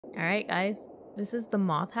Alright guys, this is the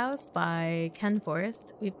Moth House by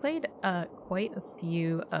KenForest. We played quite a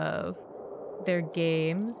few of their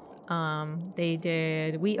games. They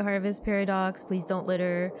did Wheat Harvest Paradox, Please Don't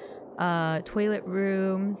Litter, Toilet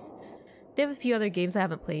Rooms. They have a few other games I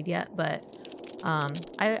haven't played yet, but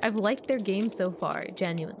I've liked their games so far,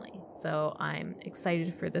 genuinely. So I'm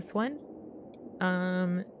excited for this one.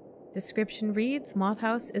 Description reads, Moth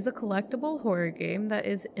House is a collectible horror game that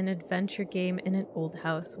is an adventure game in an old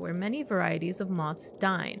house where many varieties of moths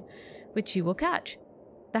dine, which you will catch.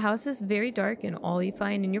 The house is very dark and all you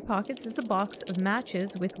find in your pockets is a box of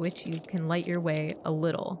matches with which you can light your way a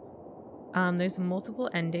little. There's multiple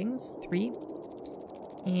endings, 3,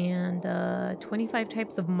 and 25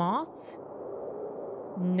 types of moths.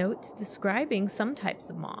 Notes describing some types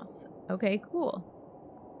of moths. Okay, cool.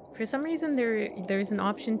 For some reason, there's an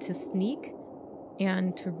option to sneak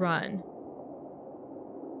and to run.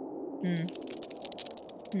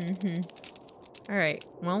 Alright,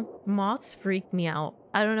 well, moths freak me out.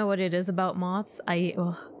 I don't know what it is about moths.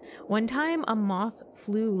 One time, a moth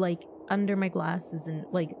flew, like, under my glasses and,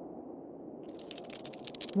 like...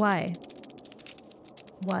 Why?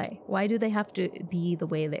 Why? Why do they have to be the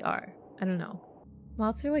way they are? I don't know.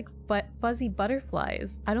 Moths are like fuzzy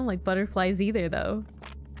butterflies. I don't like butterflies either, though.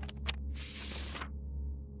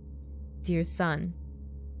 Dear son,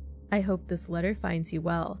 I hope this letter finds you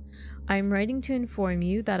well. I am writing to inform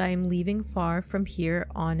you that I am leaving far from here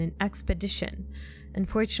on an expedition.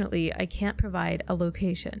 Unfortunately, I can't provide a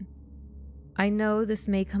location. I know this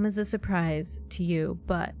may come as a surprise to you,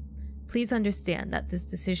 but please understand that this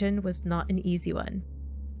decision was not an easy one.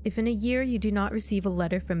 If in a year you do not receive a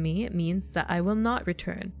letter from me, it means that I will not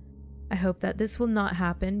return. I hope that this will not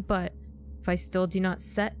happen, but if I still do not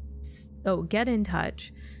get in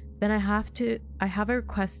touch, then I have a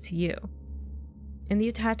request to you. In the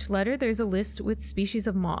attached letter, there's a list with species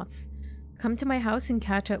of moths. Come to my house and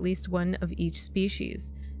catch at least one of each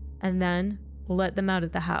species, and then let them out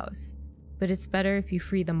of the house. But it's better if you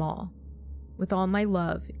free them all. With all my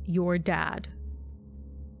love, your dad.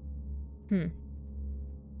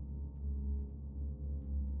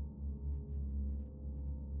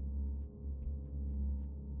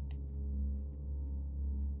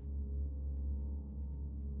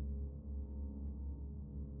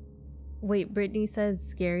 Wait, Brittany says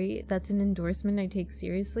scary. That's an endorsement I take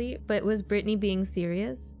seriously. But was Brittany being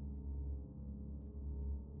serious?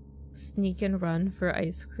 Sneak and run for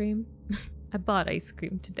ice cream? I bought ice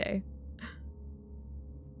cream today.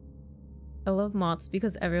 I love moths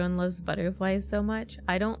because everyone loves butterflies so much.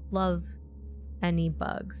 I don't love any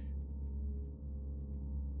bugs.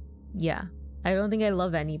 Yeah, I don't think I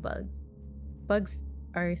love any bugs. Bugs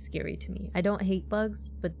are scary to me. I don't hate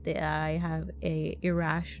bugs, but I have a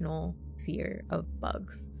irrational fear of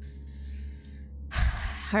bugs.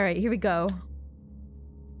 All right, here we go.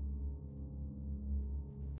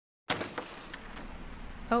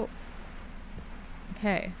 Oh.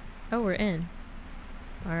 Okay. Oh, we're in.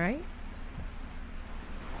 All right.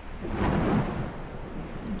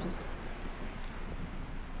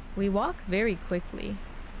 We walk very quickly.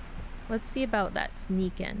 Let's see about that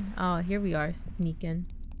sneaking. Oh, here we are sneaking.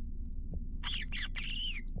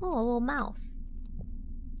 Oh, a little mouse.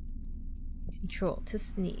 Control to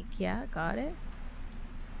sneak. Yeah, got it.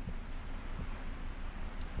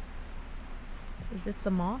 Is this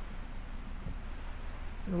the moths?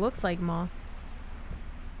 It looks like moths.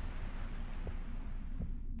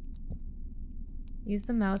 Use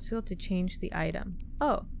the mouse wheel to change the item.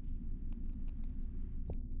 Oh.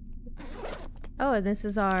 Oh, and this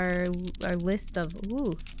is our list of...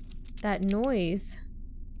 Ooh, that noise.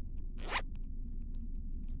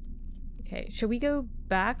 Okay, should we go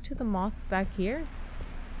back to the moths back here?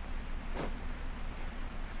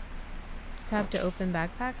 Just tab to open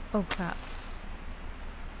backpack. Oh, crap.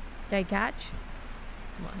 Did I catch?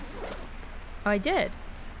 Come on. Oh, I did.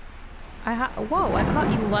 Whoa, I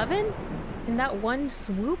caught 11 in that one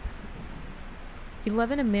swoop?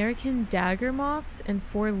 11 American dagger moths and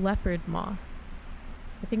 4 leopard moths.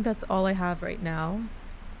 I think that's all I have right now.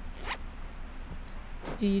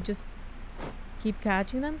 Do you just keep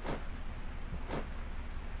catching them?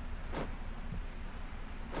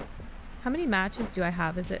 How many matches do I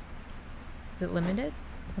have? Is it limited?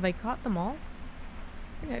 Have I caught them all?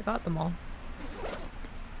 I think I got them all.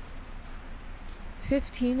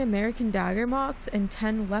 15 American dagger moths and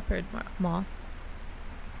 10 leopard moths.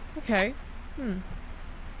 Okay. Can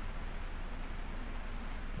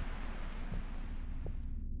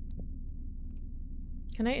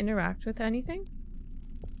I interact with anything?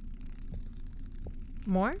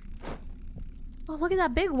 More? Oh, look at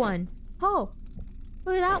that big one. Oh,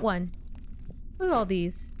 look at that one. Look at all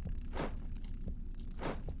these.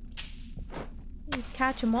 Just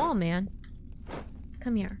catch them all, man.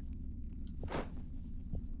 Come here.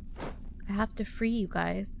 I have to free you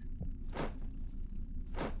guys.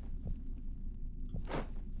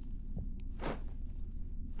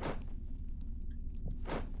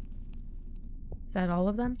 Is that all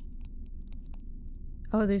of them?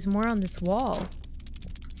 Oh, there's more on this wall.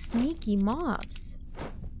 Sneaky moths.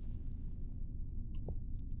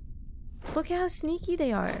 Look at how sneaky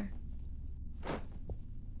they are.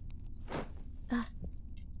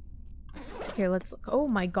 Here, let's look. Oh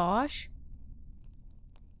my gosh.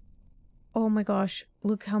 Oh my gosh.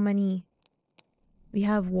 Look how many. We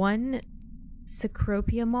have 1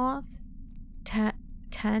 Cecropia moth, 10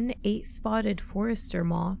 8-spotted forester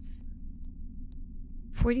moths,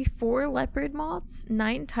 44 leopard moths,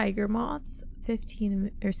 9 tiger moths,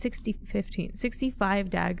 65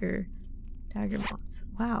 dagger moths.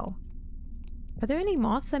 Wow. Are there any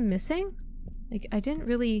moths I'm missing? Like, I didn't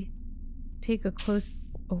really take a close...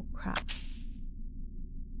 Oh, crap.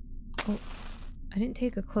 Oh, I didn't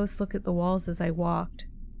take a close look at the walls as I walked.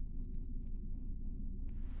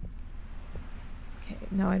 Okay,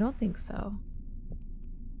 no, I don't think so.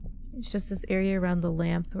 It's just this area around the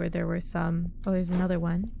lamp where there were some... Oh, there's another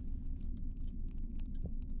one.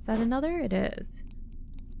 Is that another? It is.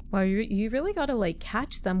 Wow, you really gotta, like,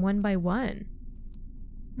 catch them one by one.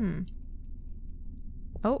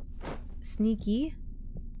 Oh, sneaky.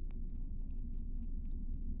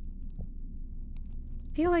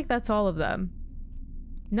 I feel like that's all of them.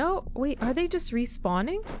 No, wait, are they just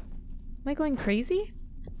respawning? Am I going crazy?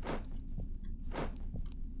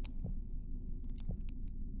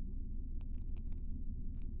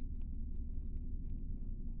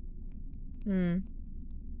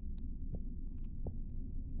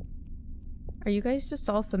 Are you guys just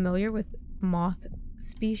all familiar with moth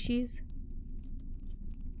species?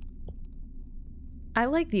 I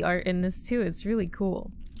like the art in this too, it's really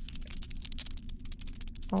cool.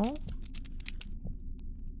 Oh.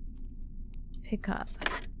 Pick up.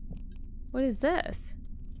 What is this?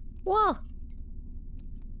 Whoa!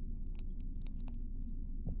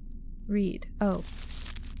 Read. Oh.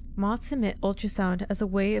 Moths emit ultrasound as a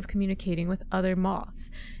way of communicating with other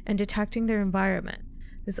moths and detecting their environment.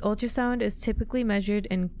 This ultrasound is typically measured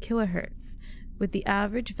in kilohertz, with the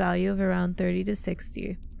average value of around 30 to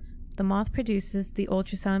 60. The moth produces the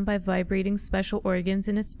ultrasound by vibrating special organs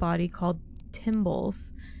in its body called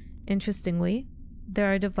tymbals. Interestingly,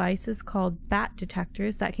 there are devices called bat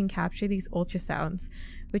detectors that can capture these ultrasounds,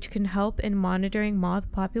 which can help in monitoring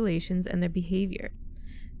moth populations and their behavior.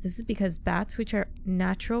 This is because bats, which are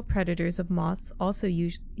natural predators of moths, also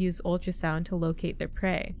use ultrasound to locate their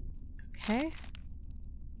prey. Okay.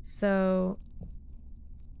 So...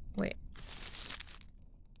 wait.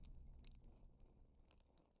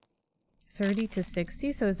 30 to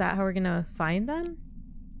 60? So is that how we're gonna find them?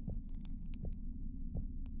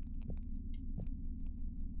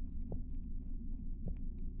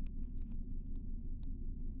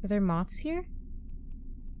 Are there moths here?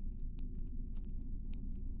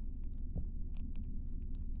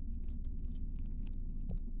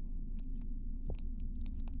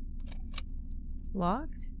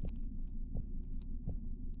 Locked?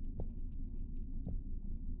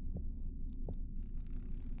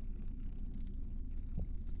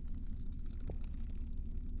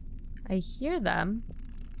 I hear them.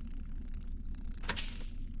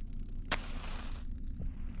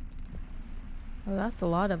 Oh, that's a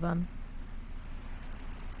lot of them.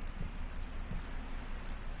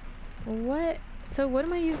 What? So what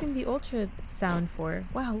am I using the ultrasound for?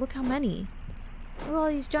 Wow, look how many. Look at all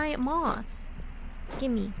these giant moths.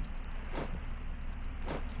 Gimme.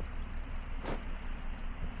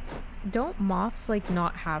 Don't moths, like,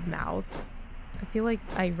 not have mouths? I feel like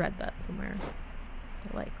I read that somewhere.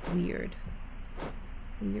 They're, like, weird.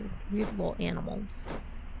 Weird little animals.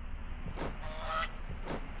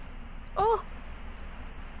 Oh!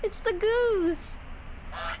 It's the goose!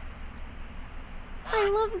 I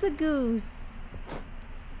love the goose!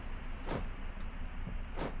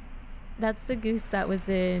 That's the goose that was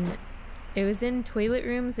in... It was in Toilet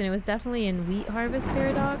Rooms, and it was definitely in Wheat Harvest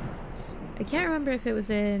Paradox. I can't remember if it was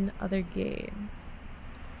in other games.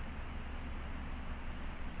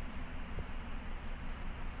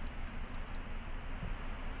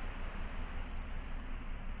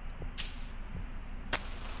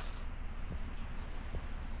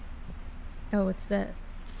 Oh, what's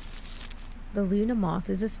this? The Luna moth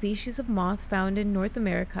is a species of moth found in North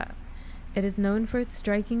America. It is known for its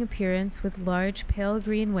striking appearance with large pale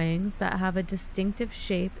green wings that have a distinctive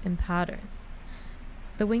shape and pattern.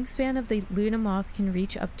 The wingspan of the Luna moth can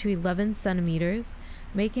reach up to 11 centimeters,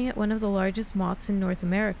 making it one of the largest moths in North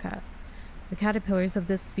America. The caterpillars of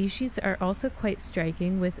this species are also quite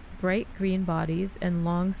striking, with bright green bodies and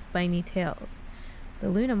long spiny tails. The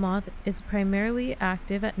Luna moth is primarily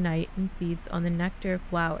active at night and feeds on the nectar of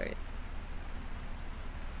flowers.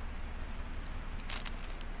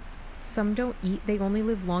 Some don't eat, they only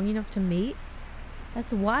live long enough to mate?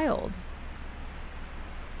 That's wild.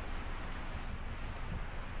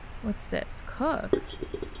 What's this? Cook.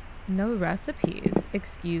 No recipes.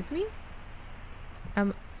 Excuse me?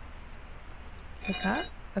 Pick up?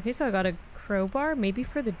 Okay, so I got a crowbar, maybe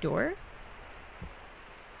for the door?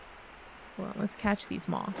 Well, let's catch these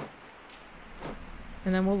moths.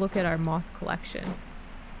 And then we'll look at our moth collection.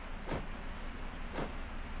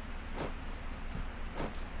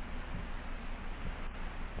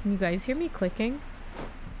 Can you guys hear me clicking?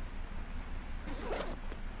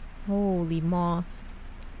 Holy moths.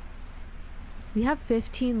 We have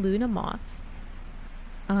 15 Luna moths.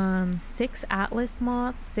 6 Atlas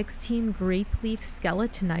moths, 16 grape leaf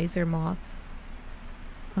skeletonizer moths.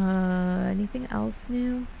 Anything else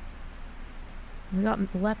new? We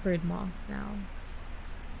got leopard moths now.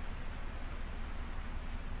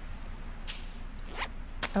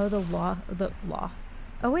 Oh, the loft.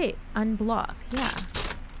 Oh wait, unblock, yeah.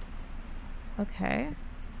 Okay.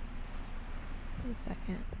 Wait a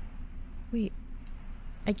second. Wait,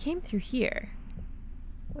 I came through here.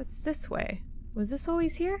 What's this way? Was this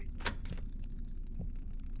always here?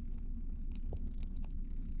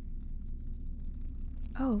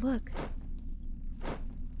 Oh, look.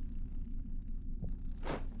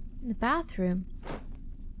 In the bathroom.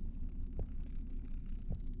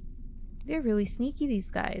 They're really sneaky, these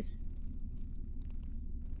guys.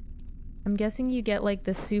 I'm guessing you get like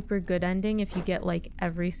the super good ending if you get like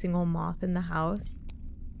every single moth in the house.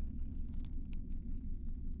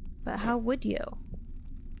 But how would you?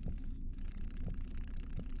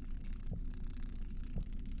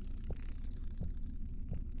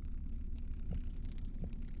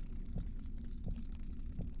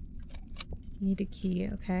 Need a key,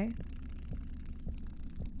 okay.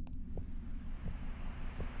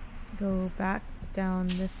 Go back down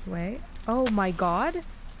this way. Oh my god!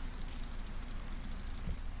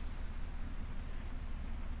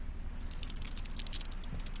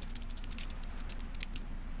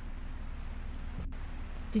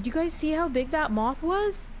 Did you guys see how big that moth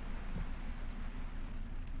was?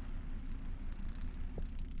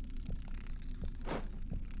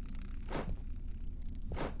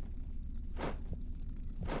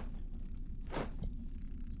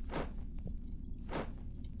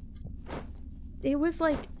 It was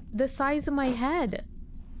like the size of my head.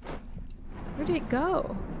 Where did it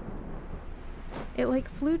go? It like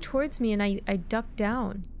flew towards me and I ducked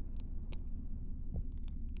down.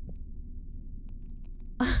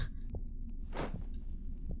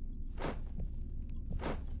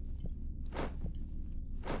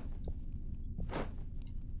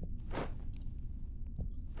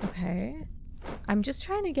 Okay. I'm just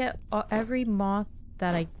trying to get every moth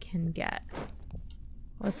that I can get.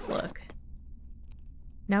 Let's look.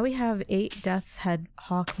 Now we have 8 Death's Head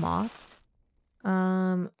hawk moths.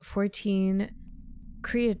 14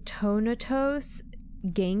 Creatonatos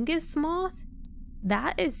Genghis moth.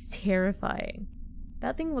 That is terrifying.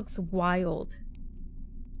 That thing looks wild.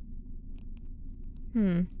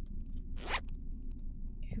 Okay,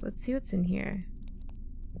 let's see what's in here.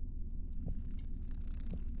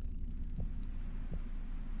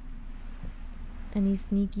 Any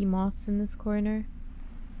sneaky moths in this corner?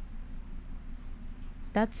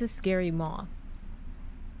 That's a scary moth.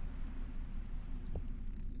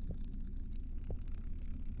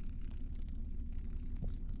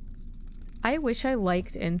 I wish I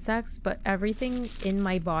liked insects, but everything in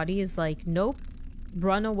my body is like, nope,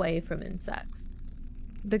 run away from insects.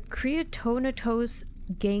 The Creatonatos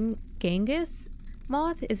Genghis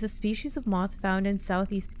moth is a species of moth found in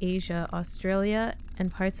Southeast Asia, Australia,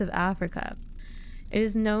 and parts of Africa. It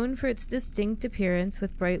is known for its distinct appearance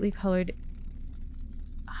with brightly colored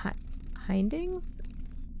hindings?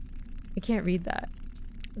 I can't read that.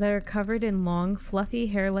 That are covered in long, fluffy,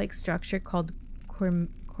 hair-like structure called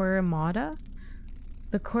corymata.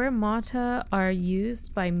 The corymata are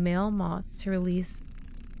used by male moths to release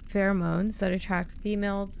pheromones that attract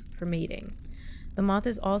females for mating. The moth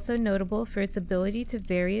is also notable for its ability to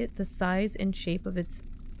vary the size and shape of its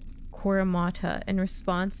corymata in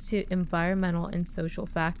response to environmental and social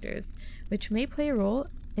factors, which may play a role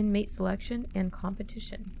in mate selection and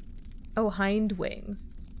competition. Oh, hind wings.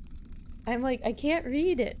 I'm like, I can't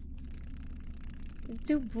read it. It's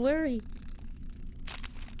too blurry.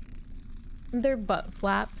 Their butt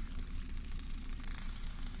flaps.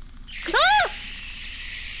 Ah!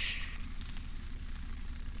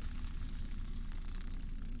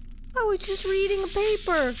 was just reading a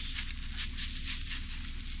paper.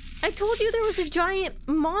 I told you there was a giant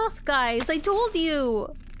moth, guys. I told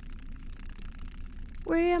you.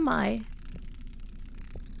 Where am I?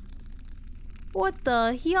 What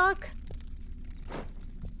the yuck?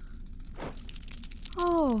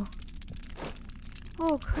 Oh.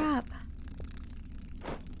 Oh, crap.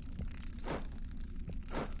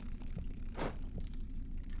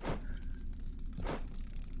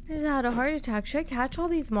 I just had a heart attack. Should I catch all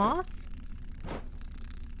these moths?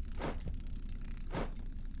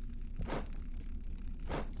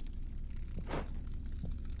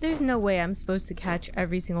 There's no way I'm supposed to catch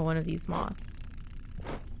every single one of these moths.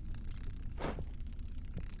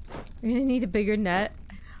 We're gonna need a bigger net.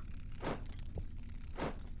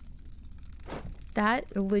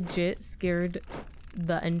 That legit scared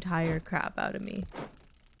the entire crap out of me.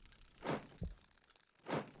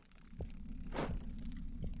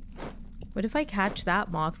 What if I catch that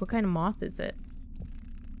moth? What kind of moth is it?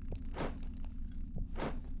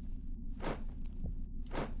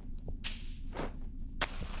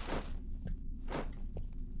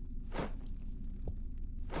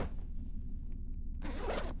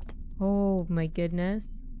 Oh my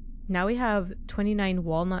goodness. Now we have 29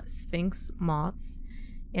 walnut sphinx moths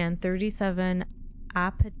and 37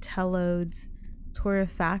 apatelodes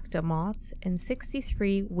torrefacta moths and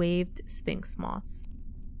 63 waved sphinx moths.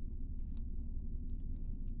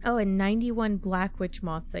 Oh, and 91 black witch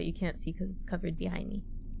moths that you can't see because it's covered behind me.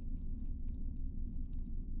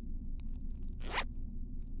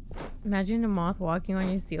 Imagine a moth walking on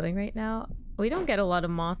your ceiling right now. We don't get a lot of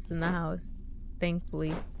moths in the house,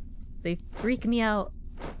 thankfully. They freak me out.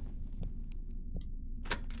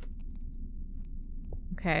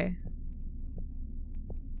 Okay.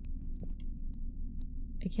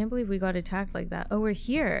 I can't believe we got attacked like that. Oh, we're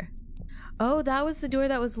here. Oh, that was the door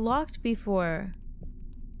that was locked before.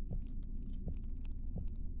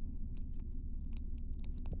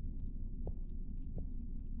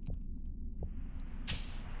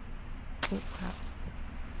 Oh, crap.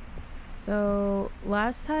 So,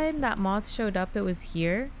 last time that moth showed up, it was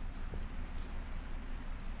here.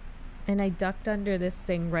 And I ducked under this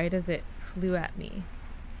thing right as it flew at me.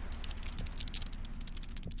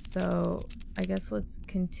 So, I guess let's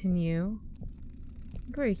continue. I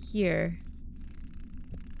think we're here.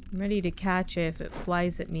 I'm ready to catch it if it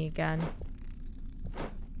flies at me again.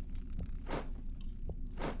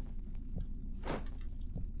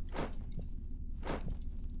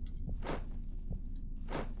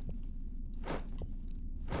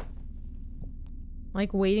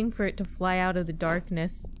 Like waiting for it to fly out of the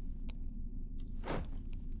darkness.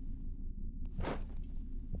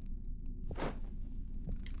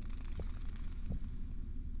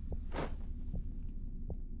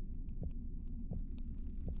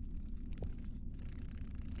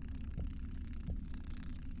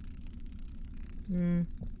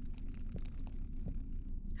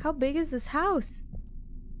 How big is this house?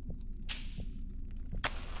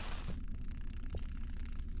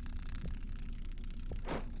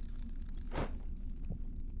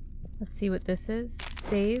 Let's see what this is.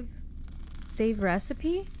 Save. Save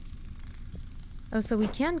recipe? Oh, so we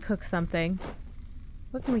can cook something.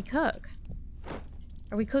 What can we cook?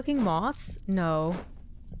 Are we cooking moths? No.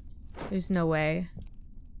 There's no way.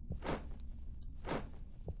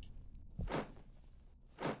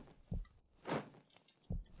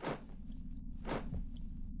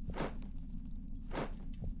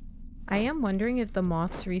 I am wondering if the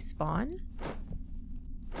moths respawn.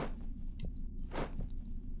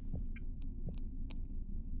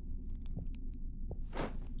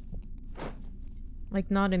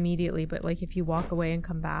 Like, not immediately, but like if you walk away and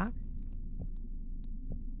come back.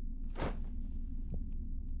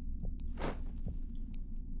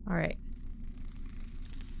 Alright.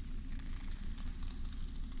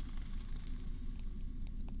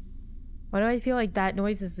 Why do I feel like that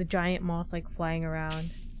noise is the giant moth like flying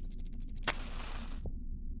around?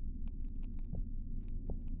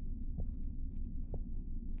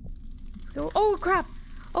 Let's go. Oh crap!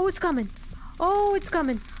 Oh, it's coming! Oh, it's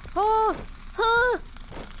coming! Oh! Huh!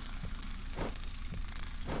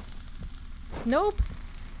 Nope.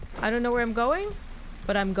 I don't know where I'm going,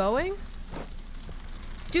 but I'm going.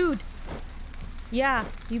 Dude. Yeah,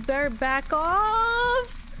 you better back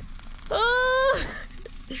off. Oh!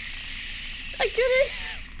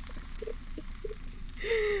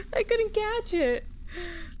 I couldn't catch it.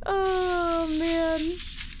 Oh man.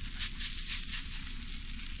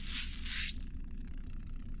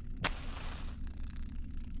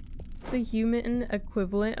 The human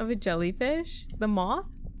equivalent of a jellyfish? The moth?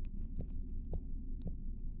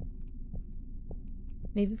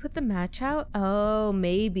 Maybe put the match out? Oh,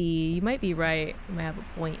 maybe. You might be right. You might have a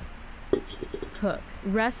point. Cook.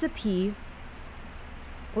 Recipe.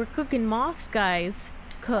 We're cooking moths, guys.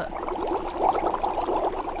 Cook.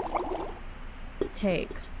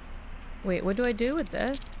 Take. Wait, what do I do with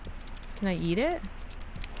this? Can I eat it?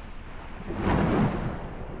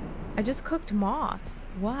 I just cooked moths.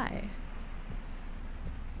 Why?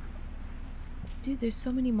 Dude, there's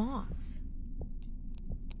so many moths.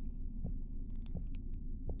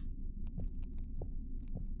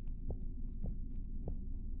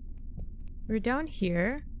 We're down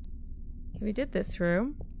here. Okay, we did this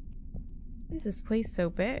room. Why is this place so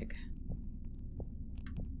big?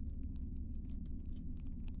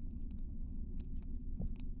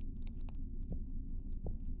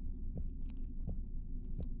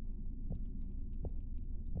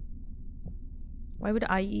 Why would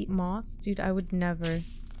I eat moths? Dude, I would never.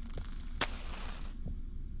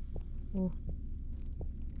 Ooh.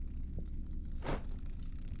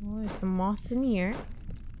 Well, there's some moths in here.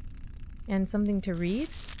 And something to read.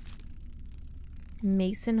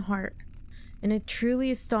 Mason Hart. In a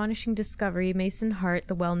truly astonishing discovery, Mason Hart,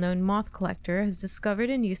 the well-known moth collector, has discovered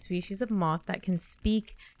a new species of moth that can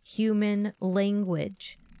speak human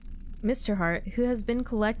language. Mr. Hart, who has been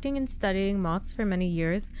collecting and studying moths for many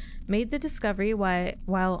years, made the discovery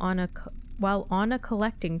while on a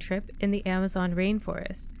collecting trip in the Amazon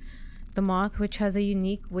rainforest. The moth, which has a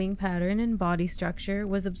unique wing pattern and body structure,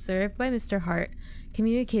 was observed by Mr. Hart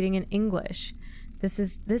communicating in English.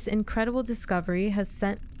 This incredible discovery has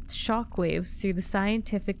sent shockwaves through the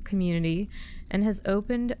scientific community and has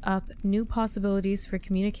opened up new possibilities for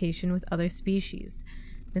communication with other species.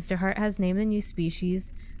 Mr. Hart has named the new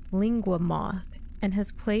species Lingua Moth and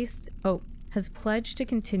has pledged to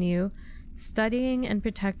continue studying and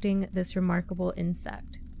protecting this remarkable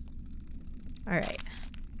insect. Alright.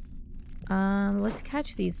 Let's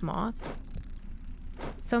catch these moths.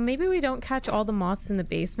 So maybe we don't catch all the moths in the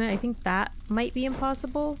basement. I think that might be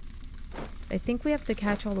impossible. I think we have to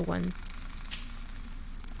catch all the ones.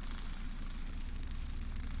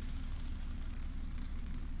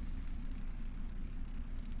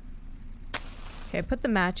 Okay, put the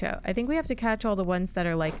match out. I think we have to catch all the ones that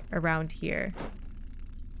are like around here.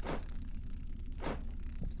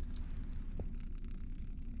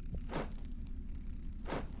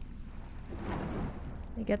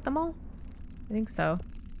 Did I get them all? I think so.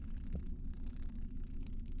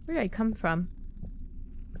 Where did I come from?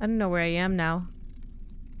 I don't know where I am now.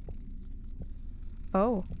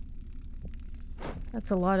 Oh. That's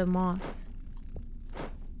a lot of moths.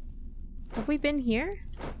 Have we been here?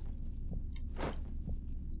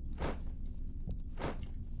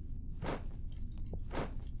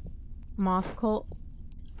 Moth cult.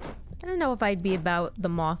 I don't know if I'd be about the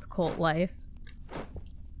moth cult life.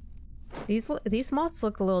 These moths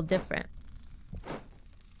look a little different.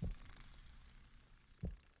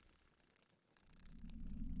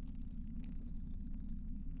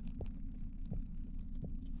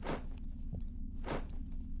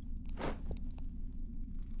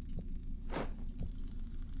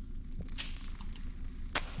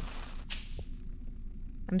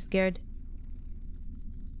 I'm scared.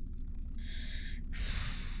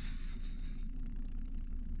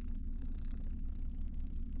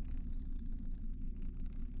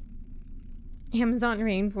 Amazon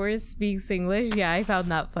rainforest speaks English. Yeah, I found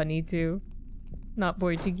that funny too. Not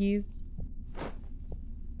Portuguese.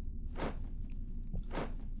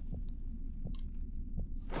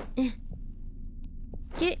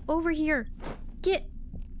 Get over here. Get.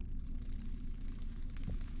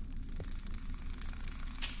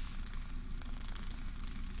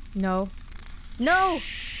 No. No!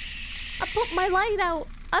 I put my light out.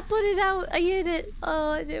 I put it out. I hit it.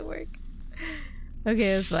 Oh, it didn't work.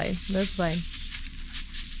 Okay, that's fine. That's fine.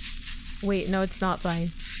 Wait, no, it's not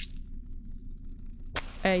fine.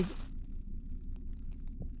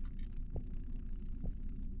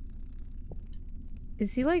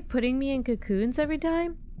 Is he like putting me in cocoons every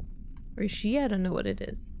time? Or is she? I don't know what it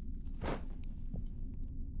is.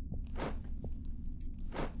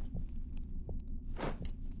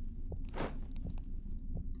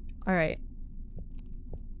 Alright.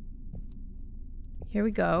 Here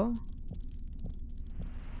we go.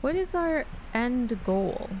 What is our end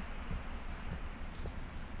goal?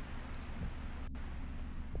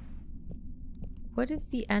 What is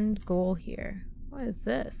the end goal here? What is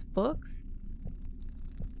this? Books?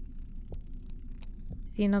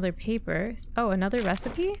 See another paper. Oh, another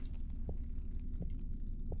recipe?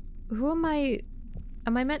 Who am I?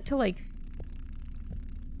 Am I meant to like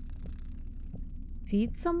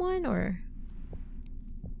feed someone or?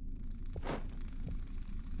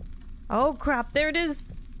 Oh crap, there it is!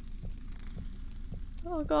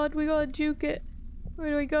 Oh god, we gotta juke it. Where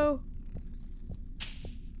do I go?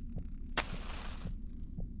 I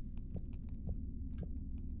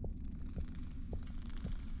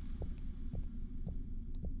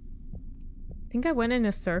think I went in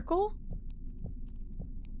a circle?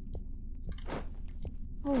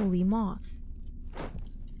 Holy moths.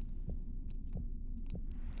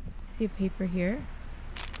 See a paper here?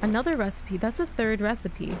 Another recipe. That's a third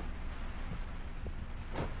recipe.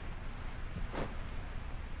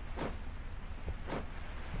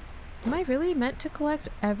 Am I really meant to collect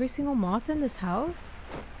every single moth in this house?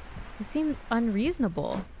 It seems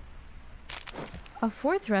unreasonable. A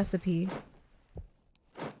fourth recipe.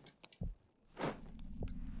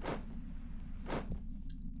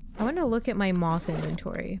 I want to look at my moth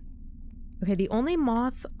inventory. Okay, the only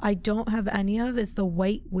moth I don't have any of is the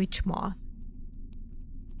white witch moth.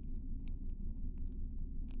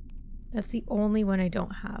 That's the only one I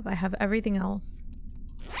don't have. I have everything else.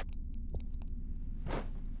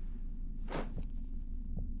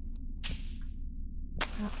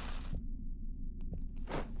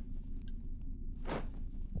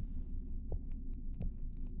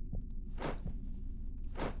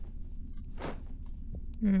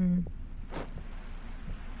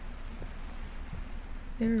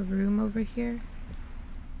 Is there a room over here?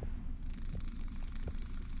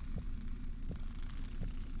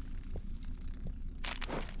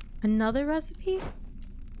 Another recipe?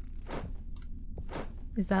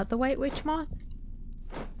 Is that the white witch moth?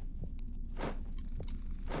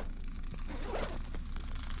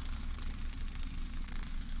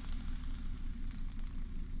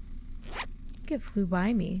 I think it flew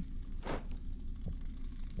by me.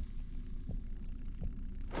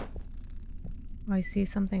 Oh, I see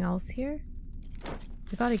something else here.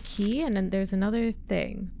 I got a key and then there's another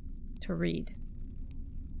thing to read.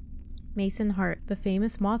 Mason Hart, the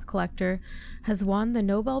famous moth collector, has won the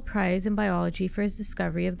Nobel Prize in Biology for his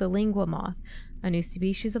discovery of the lingua moth, a new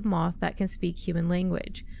species of moth that can speak human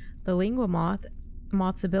language. The lingua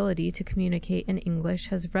moth's ability to communicate in English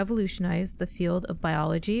has revolutionized the field of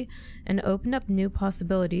biology and opened up new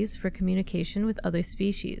possibilities for communication with other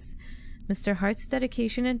species. Mr. Hart's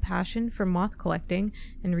dedication and passion for moth collecting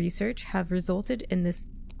and research have resulted in this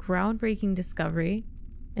groundbreaking discovery,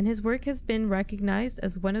 and his work has been recognized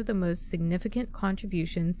as one of the most significant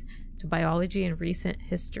contributions to biology in recent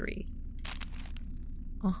history.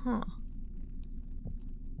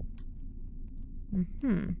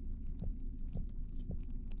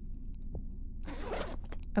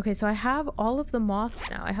 Okay, so I have all of the moths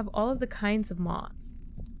now. I have all of the kinds of moths.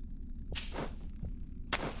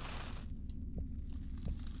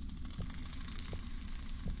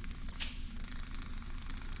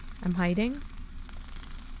 I'm hiding.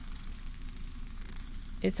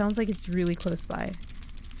 It sounds like it's really close by.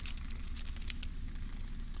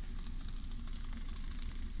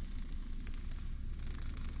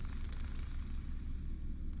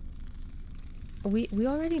 We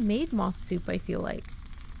already made moth soup, I feel like.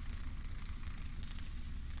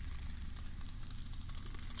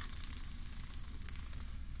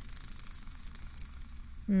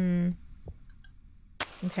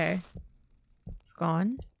 Okay. It's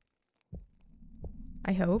gone.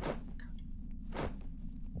 I hope.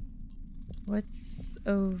 What's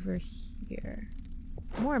over here?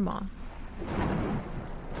 More moths.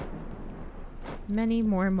 Many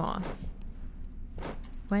more moths.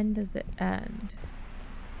 When does it end?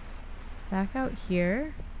 Back out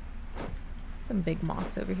here. Some big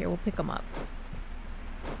moths over here. We'll pick them up.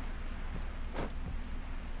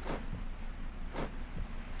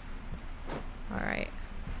 Alright.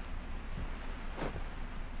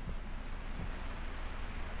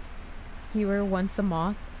 You were once a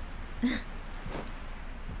moth.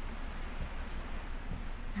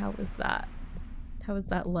 How was that? How was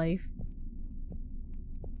that life?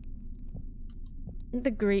 The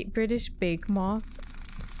Great British Bake Moth.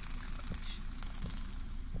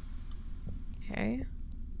 Okay.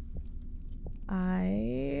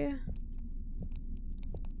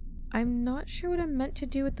 I'm not sure what I'm meant to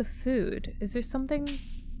do with the food. Is there someone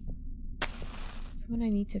I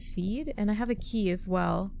need to feed? And I have a key as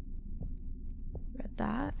well. Read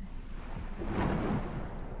that.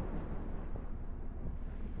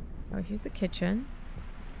 Oh, here's the kitchen.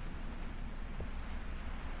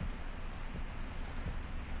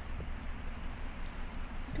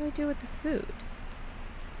 What do I do with the food?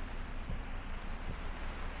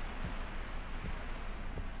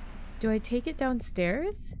 Do I take it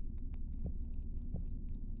downstairs?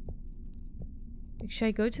 Like, should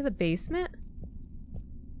I go to the basement?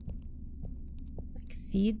 Like,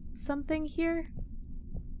 feed something here?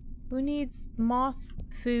 Who needs moth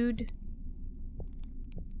food?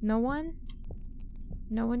 No one?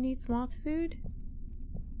 No one needs moth food?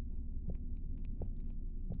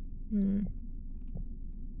 I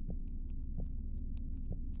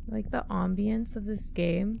like the ambience of this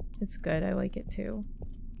game. It's good. I like it too.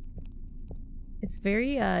 It's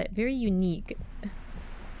very, very unique.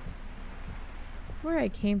 This is where I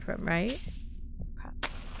came from, right? Crap.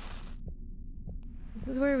 This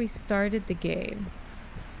is where we started the game.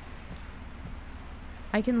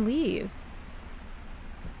 I can leave.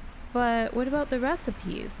 But what about the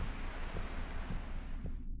recipes?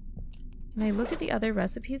 Can I look at the other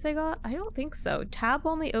recipes I got? I don't think so. Tab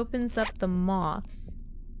only opens up the moths.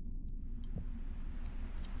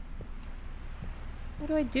 What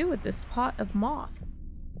do I do with this pot of moth?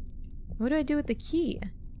 What do I do with the key?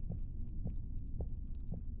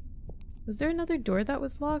 Was there another door that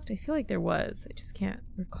was locked? I feel like there was. I just can't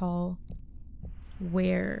recall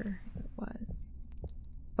where it was.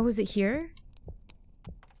 Oh, was it here?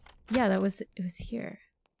 Yeah, it was here.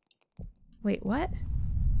 Wait, what?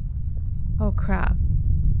 Oh, crap.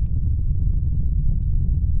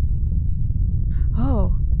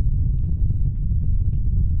 Oh.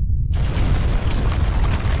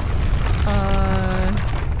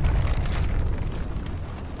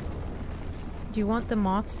 Do you want the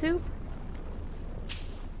moth soup?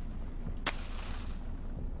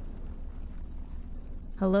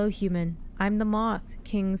 Hello, human. I'm the moth,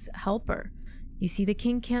 King's helper. You see, the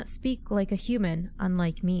king can't speak like a human,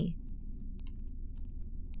 unlike me.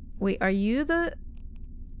 Wait, are you the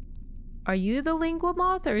lingua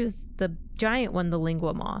moth, or is the giant one the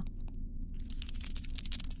lingua moth?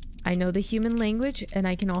 I know the human language, and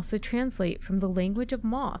I can also translate from the language of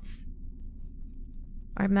moths.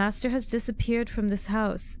 Our master has disappeared from this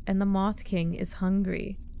house, and the Moth King is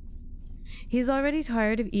hungry. He's already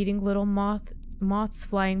tired of eating little moths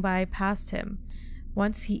flying by past him.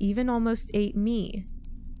 Once he even almost ate me.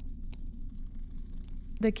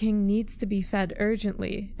 The king needs to be fed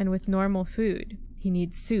urgently, and with normal food. He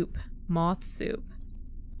needs soup, moth soup.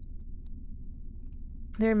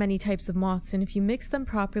 There are many types of moths, and if you mix them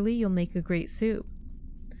properly, you'll make a great soup.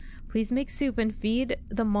 Please make soup and feed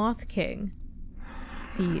the Moth King.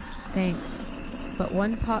 Feed, thanks. But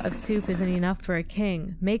one pot of soup isn't enough for a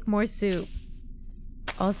king. Make more soup.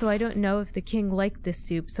 Also, I don't know if the king liked this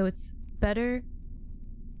soup, so it's better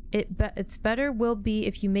will be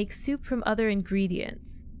if you make soup from other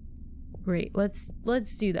ingredients. Great, let's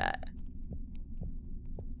do that.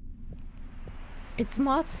 It's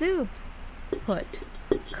moth soup. Put,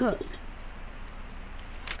 cook.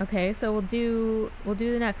 Okay, so we'll do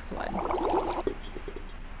the next one.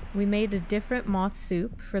 We made a different moth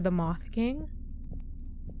soup for the Moth King.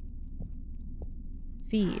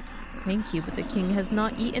 Feed. Thank you, but the king has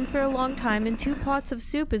not eaten for a long time, and 2 pots of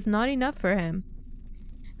soup is not enough for him.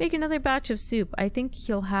 Make another batch of soup. I think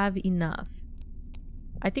he'll have enough.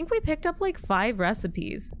 I think we picked up like 5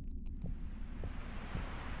 recipes.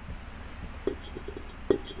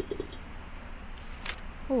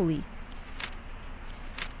 Holy.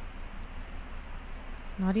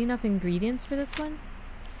 Not enough ingredients for this one?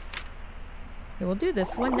 Okay, we'll do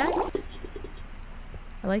this one next.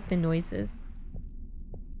 I like the noises.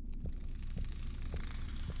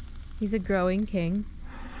 He's a growing king.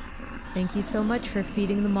 Thank you so much for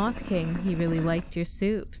feeding the Moth King. He really liked your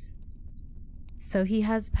soups. So he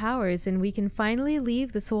has powers, and we can finally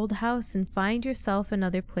leave this old house and find yourself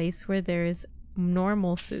another place where there is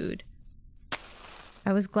normal food.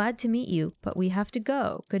 I was glad to meet you, but we have to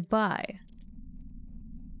go. Goodbye.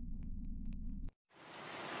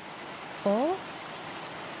 Oh?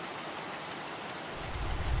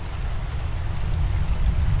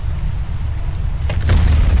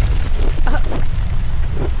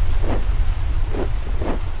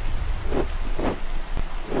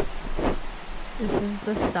 This is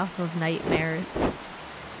the stuff of nightmares.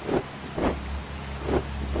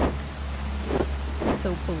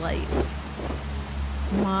 So polite.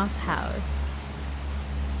 Moth House.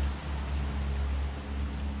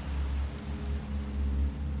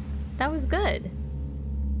 That was good.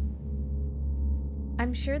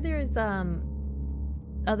 I'm sure there's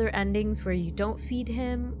other endings where you don't feed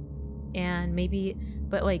him, and maybe,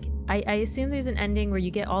 but like I assume there's an ending where you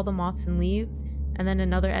get all the moths and leave, and then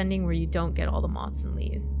another ending where you don't get all the moths and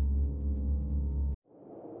leave.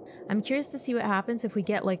 I'm curious to see what happens if we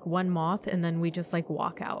get like 1 moth and then we just like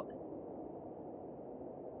walk out.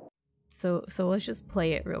 So let's just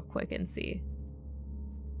play it real quick and see.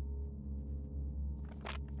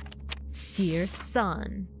 Dear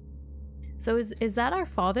son. So is that our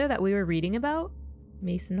father that we were reading about?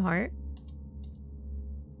 Mason Hart?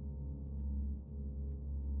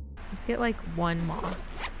 Let's get like one moth.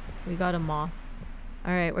 We got a moth.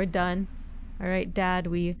 Alright, we're done. Alright, Dad,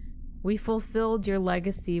 we fulfilled your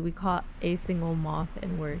legacy. We caught a single moth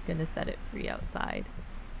and we're gonna set it free outside.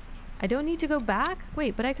 I don't need to go back?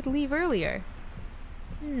 Wait, but I could leave earlier.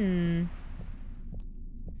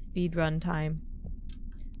 Speed run time.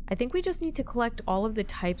 I think we just need to collect all of the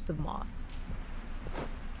types of moths.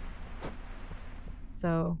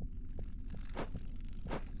 So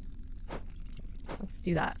let's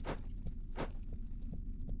do that.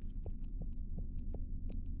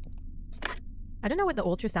 I don't know what the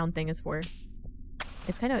ultrasound thing is for.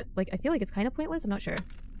 It's kind of like, I feel like it's kind of pointless. I'm not sure.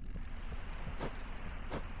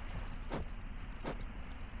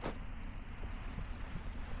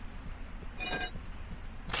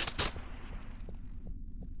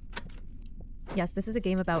 Yes, this is a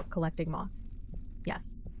game about collecting moths.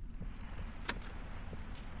 Yes.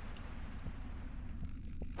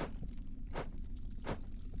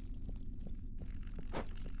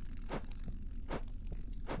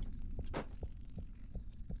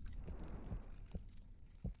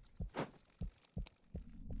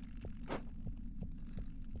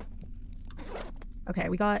 Okay,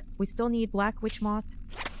 we still need black witch moth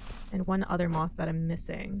and one other moth that I'm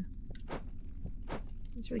missing.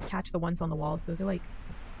 Let's really catch the ones on the walls. Those are like...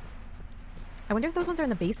 I wonder if those ones are in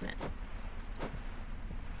the basement.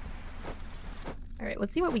 Alright,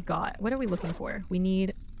 let's see what we got. What are we looking for? We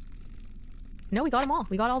need... No, we got them all.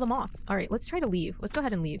 We got all the moths. Alright, let's try to leave. Let's go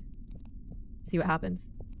ahead and leave. See what happens.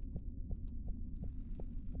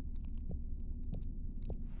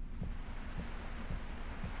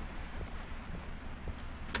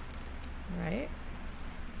 Alright.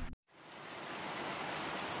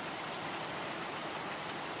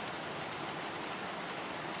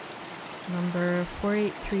 Number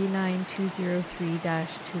 4839203-213.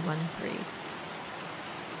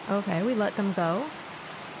 Okay, we let them go.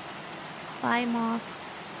 Bye, moths.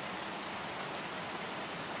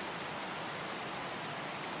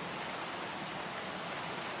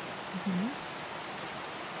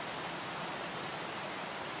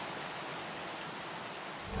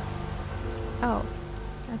 Oh,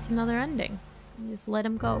 that's another ending. You just let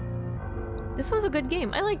him go. This was a good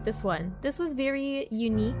game. I like this one. This was very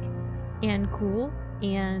unique and cool,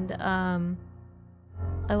 and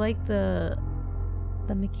I like the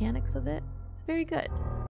mechanics of it. It's very good.